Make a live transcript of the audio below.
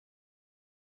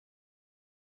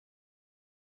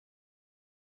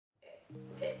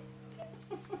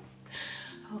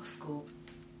Oh, school.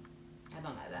 I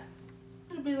don't like that.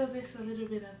 A little bit of this, a little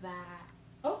bit of that.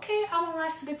 Okay, I'm gonna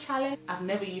rise to the challenge. I've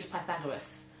never used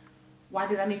Pythagoras. Why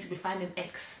did I need to be finding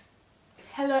X?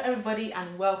 Hello everybody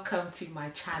and welcome to my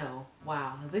channel.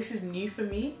 Wow, this is new for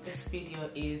me. This video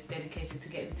is dedicated to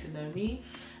getting to know me.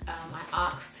 I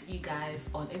asked you guys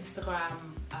on Instagram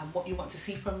what you want to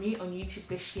see from me on YouTube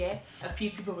this year. A few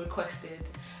people requested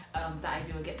that I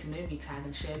do a get to know me tag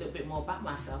and share a little bit more about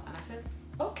myself, and I said,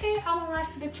 okay, I'm gonna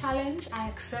rise to the challenge. I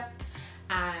accept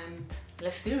and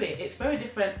let's do it. It's very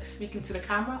different speaking to the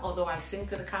camera, although I sing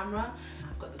to the camera.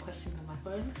 I've got the questions on my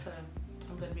phone, so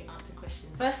I'm going to be answering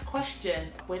questions. First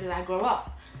question, where did I grow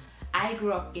up? I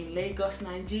grew up in Lagos,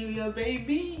 Nigeria,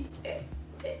 baby.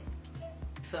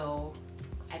 So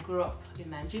I grew up in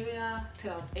Nigeria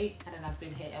till I was 8, and then I've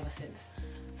been here ever since.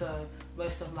 So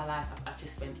most of my life I've actually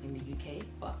spent in the UK,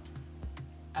 but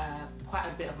quite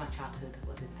a bit of my childhood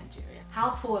was in Nigeria. How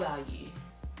tall are you?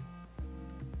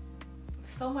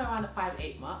 Somewhere around the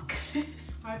 5'8" mark.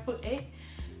 5'8".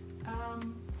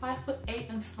 5'8"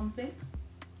 and something.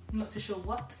 I'm not too sure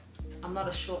what. I'm not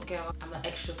a short girl. I'm not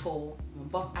extra tall. I'm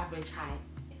above average height.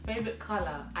 Favorite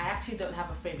color? I actually don't have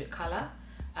a favorite color,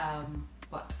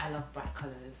 but I love bright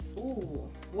colors. Ooh,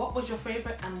 what was your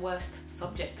favorite and worst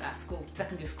subject at school?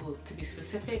 Secondary school, to be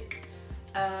specific.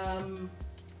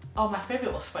 Oh, my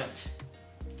favorite was French.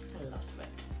 I loved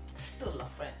French. Still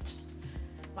love French.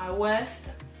 My worst,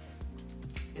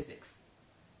 physics.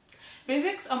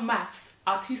 Physics and maths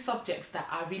are two subjects that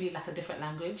are really like a different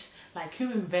language. Like,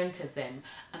 who invented them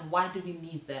and why do we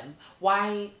need them?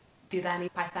 Why did I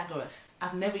need Pythagoras?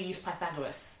 I've never used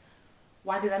Pythagoras.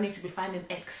 Why did I need to be finding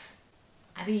X?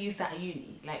 I didn't use that at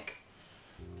uni. Like,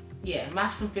 yeah,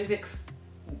 maths and physics,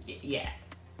 yeah.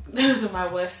 Those are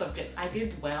my worst subjects. I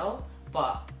did well,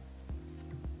 but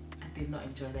I did not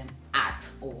enjoy them at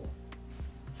all.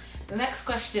 The next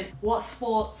question, what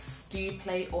sports do you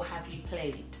play or have you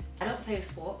played? I don't play a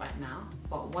sport right now,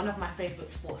 but one of my favourite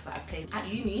sports that I played at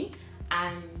uni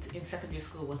and in secondary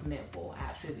school was netball. I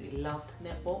absolutely loved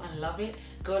netball and love it.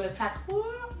 Goal attack, woo,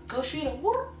 go shooter,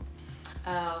 woo.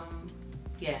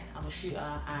 Yeah, I'm a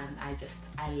shooter and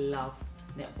I love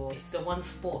netball. It's the one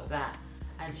sport that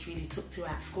I just really took to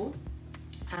at school.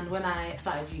 And when I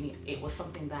started uni, it was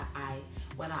something that I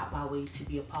went out of my way to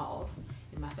be a part of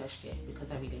in my first year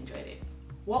because I really enjoyed it.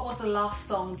 What was the last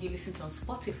song you listened to on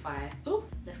Spotify? Ooh,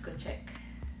 let's go check.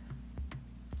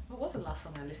 What was the last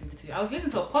song I listened to? I was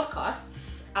listening to a podcast.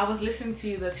 I was listening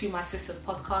to the To My Sisters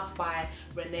podcast by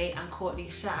Renee and Courtney.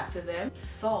 Shout out to them.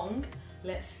 Song,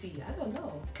 let's see, I don't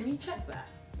know. Can you check that?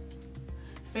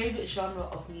 Favorite genre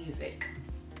of music?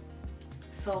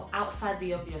 So outside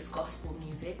the obvious gospel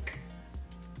music,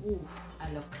 ooh,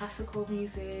 I love classical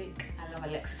music. I love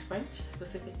Alexis French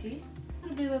specifically. A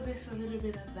little bit of this, a little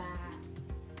bit of that.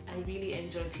 I really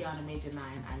enjoy Tiana Major 9.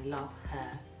 I love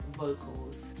her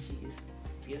vocals. She is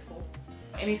beautiful.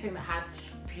 Anything that has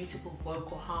beautiful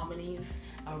vocal harmonies,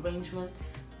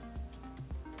 arrangements,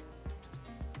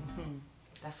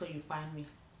 that's where you find me.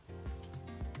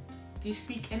 Do you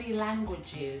speak any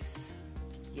languages?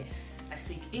 Yes, I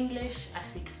speak English, I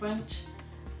speak French,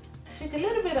 I speak a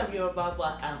little bit of Yoruba,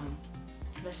 but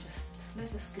let's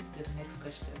just skip to the next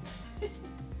question.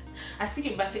 I speak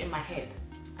it better in my head,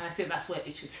 and I think that's where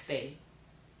it should stay.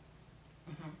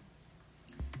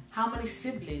 How many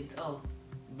siblings? Oh,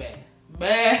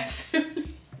 bare siblings.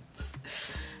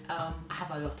 I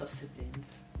have a lot of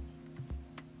siblings.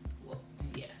 Well,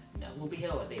 yeah, no, we'll be here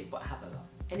all day, but I have a lot.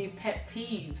 Any pet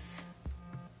peeves?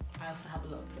 I also have a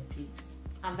lot of pet peeves.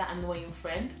 I'm that annoying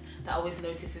friend that always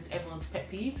notices everyone's pet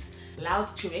peeves.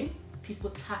 Loud chewing, people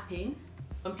tapping,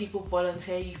 when people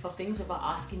volunteer you for things without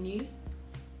asking you.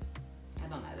 I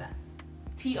don't like that.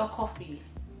 Tea or coffee?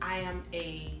 I am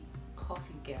a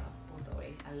coffee girl all the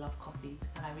way. I love coffee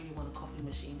and I really want a coffee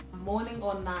machine. Morning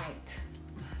or night?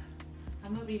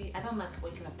 I don't like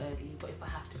waking up early, but if I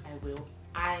have to, I will.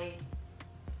 I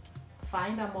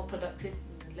find I'm more productive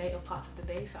in the later parts of the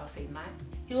day, so I'll say night.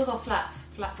 Heels or flats?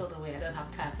 Flats all the way. I don't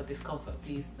have time for discomfort,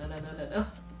 please. No.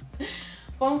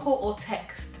 Phone call or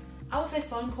text? I would say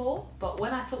phone call, but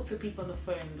when I talk to people on the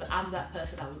phone, I'm that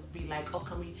person that would be like, oh,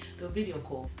 can we do a video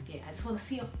call? Yeah, I just want to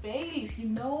see your face, you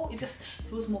know? It just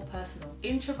feels more personal.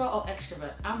 Introvert or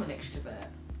extrovert? I'm an extrovert.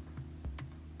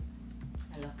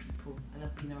 I love people. I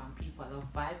love being around people. I love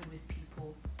vibing with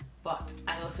people. But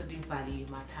I also do value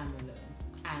my time alone.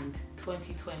 And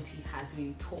 2020 has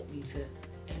really taught me to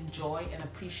enjoy and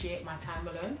appreciate my time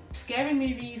alone. Scary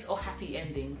movies or happy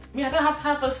endings? I don't have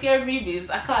time for scary movies,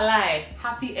 I can't lie.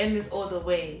 Happy endings all the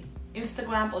way.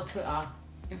 Instagram or Twitter?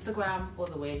 Instagram all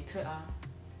the way. Twitter,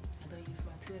 I Did I use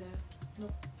my Twitter? No.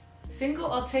 Single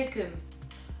or taken?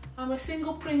 I'm a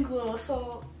single Pringle,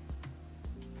 so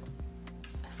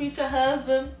future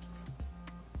husband.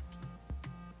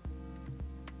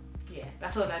 Yeah,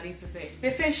 that's all I need to say. They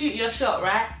say shoot your shot,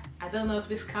 right? I don't know if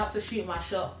this counts as shoot my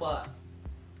shot, but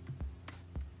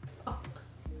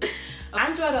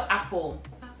Android or Apple?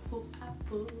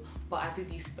 Apple. But I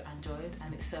did used to be Android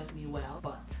and it served me well,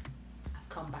 but I've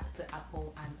come back to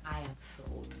Apple and I am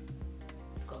sold.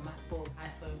 I've got MacBook,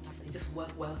 iPhone, they just work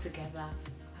well together.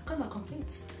 I've got no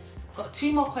complaints. Got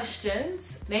 2 more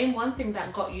questions. Name one thing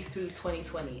that got you through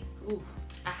 2020. Ooh,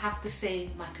 I have to say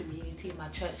my community, my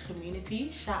church community.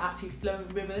 Shout out to Flowing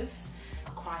Rivers,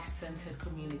 a Christ-centered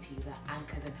community that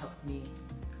anchored and helped me.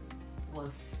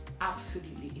 Was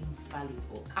absolutely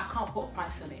invaluable. I can't put a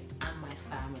price on it, and my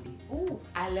family. Ooh,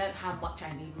 I learned how much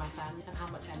I need my family and how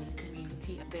much I need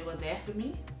community. They were there for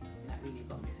me. That really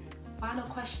got me through. Final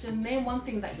question, name one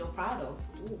thing that you're proud of.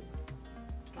 Ooh,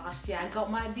 last year I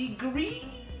got my degree.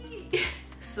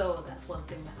 So that's one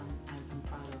thing that I'm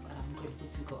proud of and I'm grateful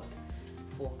to God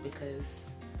for,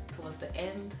 because towards the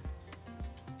end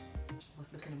I was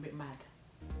looking a bit mad,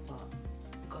 but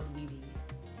God really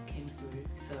came through.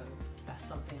 So that's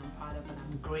something I'm proud of and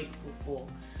I'm grateful for.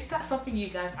 If that's something you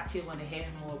guys actually want to hear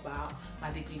more about, my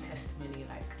degree testimony,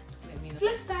 like, let me know.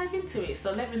 Let's dive into it.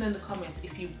 So let me know in the comments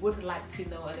if you would like to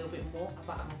know a little bit more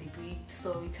about my degree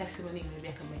story testimony. Maybe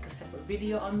I can make a separate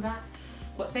video on that.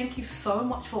 But thank you so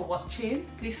much for watching.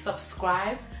 Please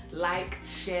subscribe, like,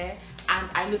 share, and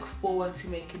I look forward to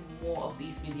making more of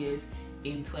these videos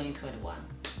in 2021.